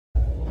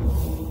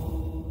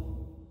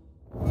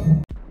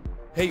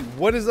Hey,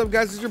 what is up,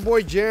 guys? It's your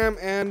boy Jam,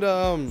 and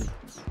I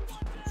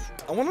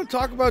want to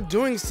talk about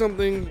doing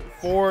something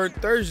for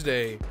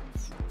Thursday,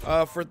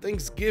 for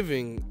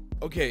Thanksgiving.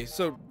 Okay,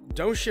 so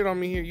don't shit on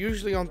me here.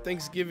 Usually on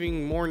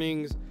Thanksgiving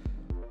mornings,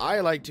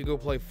 I like to go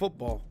play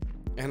football,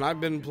 and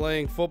I've been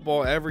playing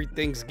football every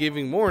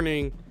Thanksgiving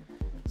morning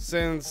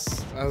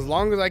since as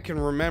long as I can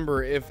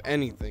remember, if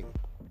anything.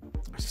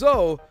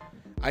 So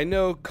I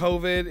know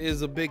COVID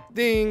is a big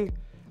thing.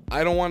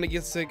 I don't want to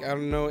get sick. I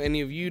don't know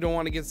any of you don't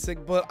want to get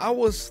sick, but I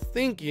was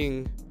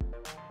thinking,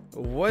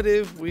 what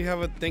if we have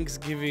a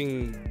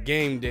Thanksgiving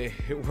game day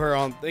where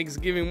on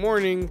Thanksgiving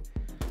morning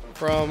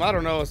from, I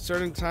don't know, a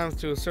certain time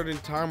to a certain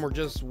time, or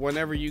just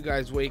whenever you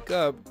guys wake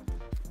up,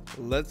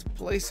 let's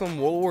play some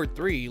World War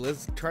III.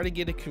 Let's try to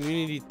get a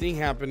community thing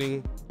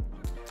happening.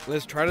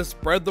 Let's try to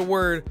spread the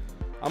word.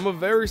 I'm a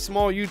very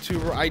small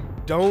YouTuber. I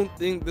don't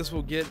think this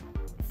will get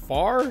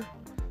far,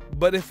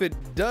 but if it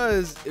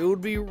does, it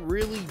would be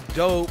really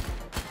dope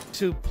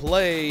to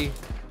play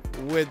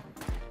with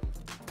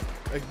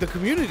like the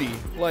community.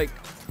 Like,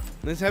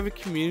 let's have a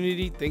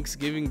community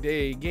Thanksgiving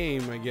Day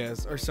game, I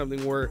guess, or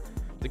something where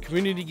the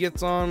community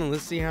gets on, and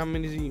let's see how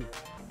many,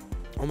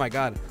 oh my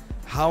god,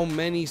 how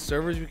many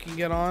servers we can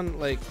get on.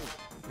 Like,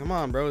 come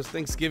on, bro, it's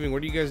Thanksgiving.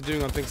 What are you guys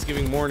doing on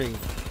Thanksgiving morning?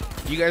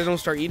 You guys don't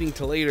start eating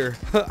till later.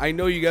 I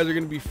know you guys are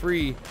gonna be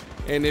free,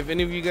 and if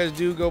any of you guys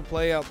do go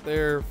play out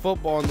there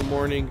football in the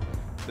morning,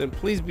 then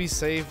please be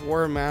safe,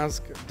 wear a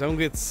mask, don't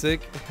get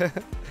sick.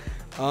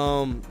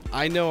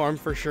 I know I'm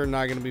for sure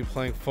not gonna be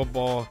playing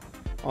football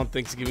on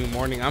Thanksgiving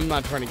morning. I'm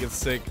not trying to get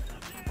sick.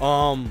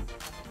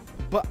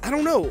 But I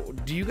don't know,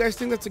 do you guys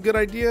think that's a good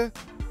idea?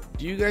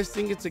 Do you guys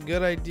think it's a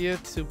good idea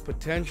to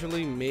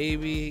potentially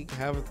maybe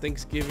have a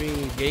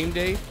Thanksgiving game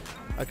day,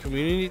 a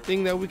community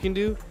thing that we can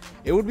do?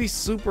 It would be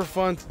super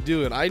fun to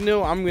do it. I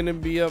know I'm gonna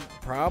be up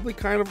probably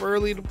kind of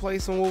early to play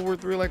some World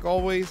War III like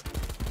always.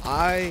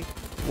 I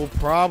will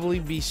probably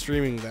be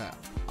streaming that.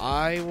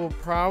 I will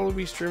probably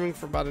be streaming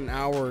for about an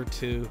hour or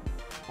two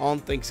on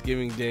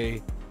Thanksgiving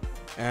Day,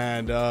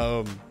 and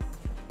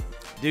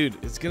dude,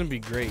 it's gonna be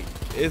great.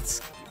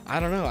 I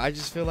don't know, I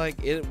just feel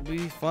like it'd be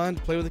fun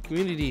to play with the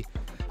community.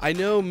 I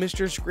know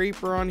Mr.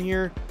 Scraper on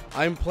here,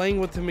 I'm playing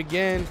with him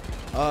again.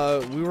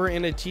 We were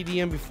in a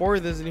TDM before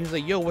this, and he was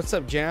like, yo, what's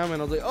up, Jam?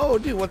 And I was like, oh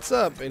dude, what's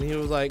up? And he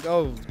was like,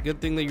 oh,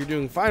 good thing that you're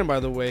doing fine, by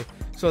the way.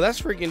 So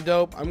that's freaking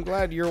dope. I'm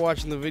glad you're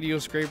watching the video,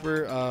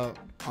 Scraper.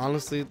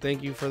 Honestly,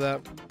 thank you for that.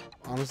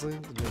 Honestly,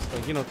 just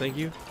like, you know, thank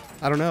you.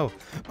 I don't know.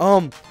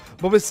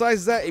 But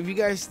besides that, if you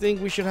guys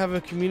think we should have a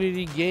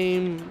community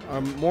game,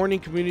 a morning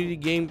community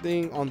game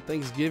thing on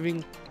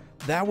Thanksgiving,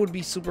 that would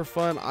be super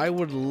fun. I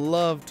would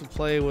love to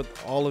play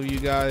with all of you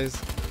guys.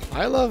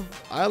 I love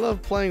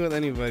playing with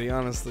anybody,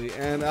 honestly,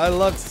 and I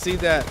love to see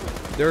that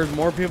there's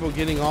more people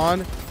getting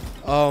on.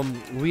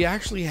 We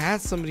actually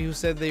had somebody who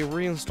said they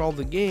reinstalled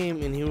the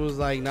game, and he was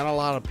like, not a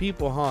lot of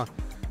people, huh?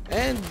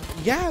 And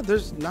yeah,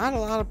 there's not a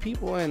lot of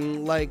people,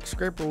 and like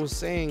Scraper was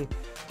saying,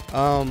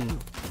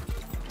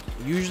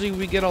 usually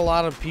we get a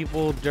lot of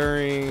people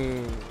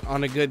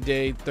on a good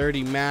day,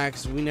 30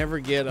 max. We never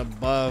get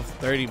above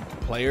 30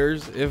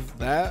 players, if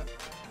that.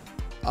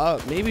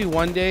 Maybe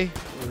one day,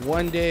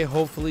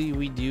 hopefully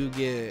we do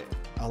get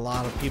a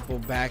lot of people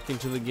back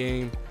into the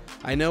game.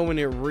 I know when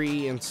it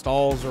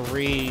reinstalls or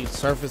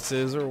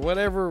resurfaces or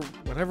whatever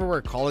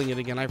we're calling it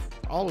again, I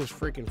always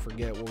freaking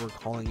forget what we're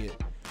calling it.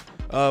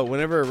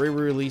 Whenever it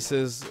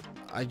re-releases,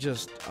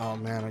 oh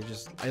man,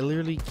 I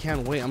literally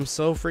can't wait. I'm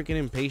so freaking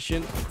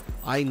impatient.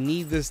 I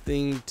need this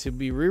thing to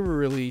be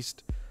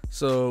re-released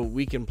so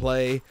we can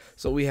play,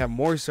 so we have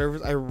more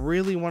servers. I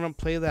really want to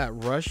play that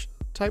rush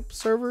type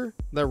server,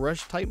 that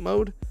rush type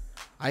mode.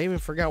 I even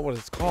forgot what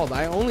it's called.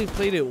 I only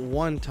played it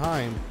one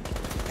time,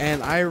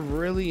 and I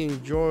really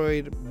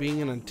enjoyed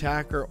being an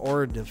attacker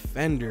or a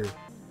defender.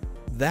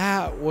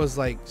 That was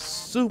like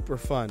super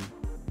fun.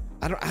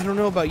 I don't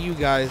know about you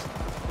guys,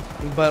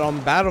 but on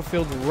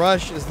Battlefield,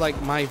 Rush is like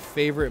my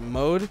favorite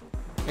mode.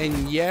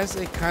 And yes,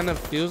 it kind of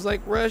feels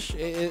like Rush.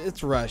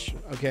 It's Rush,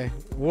 okay?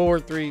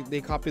 World War III,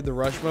 they copied the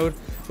Rush mode,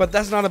 but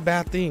that's not a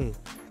bad thing.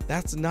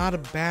 That's not a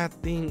bad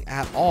thing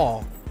at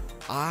all.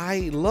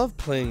 I love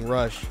playing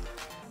Rush.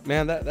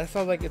 Man, that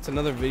sounds like it's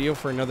another video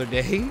for another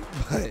day,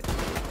 but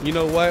you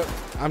know what?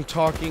 I'm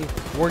talking,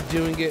 we're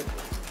doing it.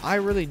 I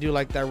really do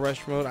like that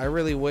Rush mode. I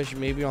really wish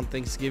maybe on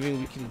Thanksgiving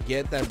we can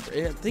get that.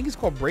 I think it's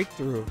called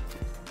Breakthrough.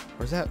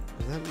 Or is that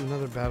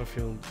another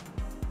Battlefield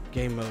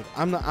game mode?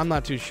 I'm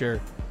not too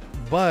sure,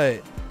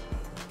 but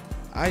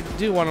I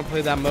do want to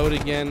play that mode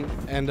again.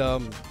 And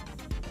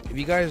if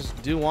you guys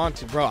do want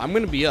to, bro, I'm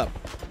gonna be up.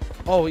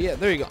 Oh yeah,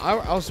 there you go.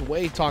 I was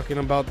way talking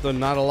about the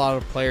not a lot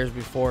of players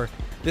before.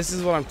 This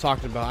is what I'm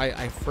talking about.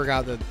 I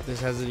forgot that this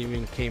hasn't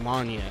even came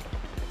on yet.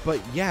 But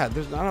yeah,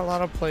 there's not a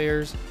lot of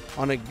players.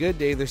 On a good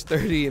day, there's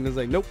 30, and it's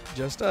like, nope,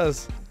 just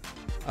us.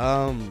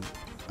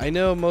 I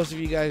know most of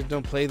you guys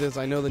don't play this.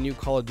 I know the new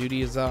Call of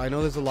Duty is out. I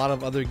know there's a lot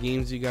of other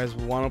games you guys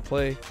want to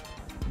play,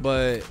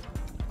 but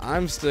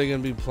I'm still gonna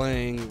be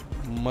playing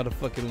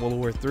motherfucking World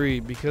War 3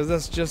 because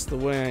that's just the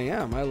way I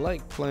am. I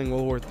like playing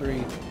World War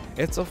 3.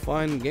 It's a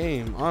fun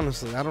game,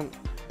 honestly. I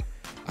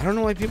don't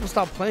know why people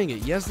stop playing it.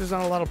 Yes, there's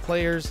not a lot of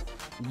players.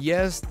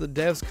 Yes, the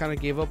devs kind of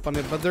gave up on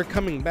it, but they're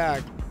coming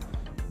back.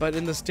 But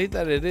in the state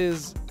that it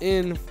is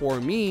in, for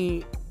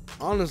me,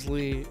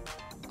 honestly,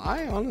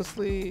 I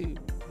honestly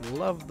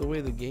love the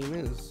way the game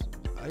is.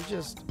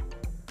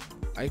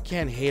 I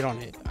can't hate on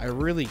it. I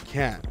really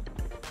can't.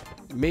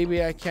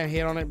 Maybe I can't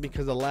hate on it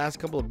because the last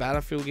couple of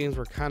Battlefield games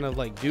were kind of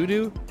like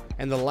doo-doo,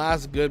 and the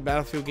last good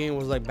Battlefield game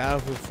was like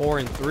Battlefield 4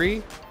 and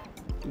 3.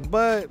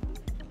 But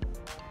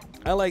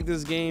I like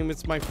this game.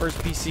 It's my first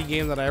PC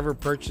game that I ever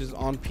purchased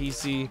on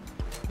PC,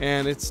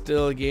 and it's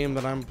still a game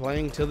that I'm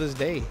playing till this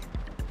day.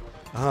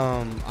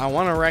 I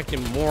want to rack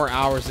in more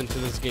hours into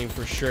this game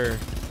for sure.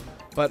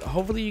 But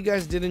hopefully you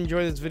guys did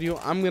enjoy this video.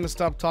 I'm gonna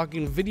stop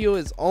talking. Video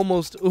is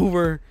almost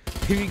over.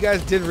 If you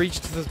guys did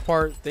reach to this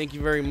part, thank you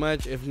very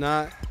much. If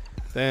not,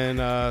 then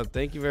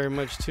thank you very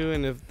much too.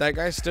 And if that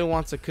guy still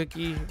wants a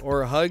cookie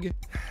or a hug,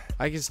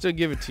 I can still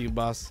give it to you,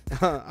 boss.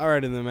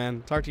 Alright then,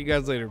 man. Talk to you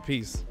guys later.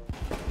 Peace.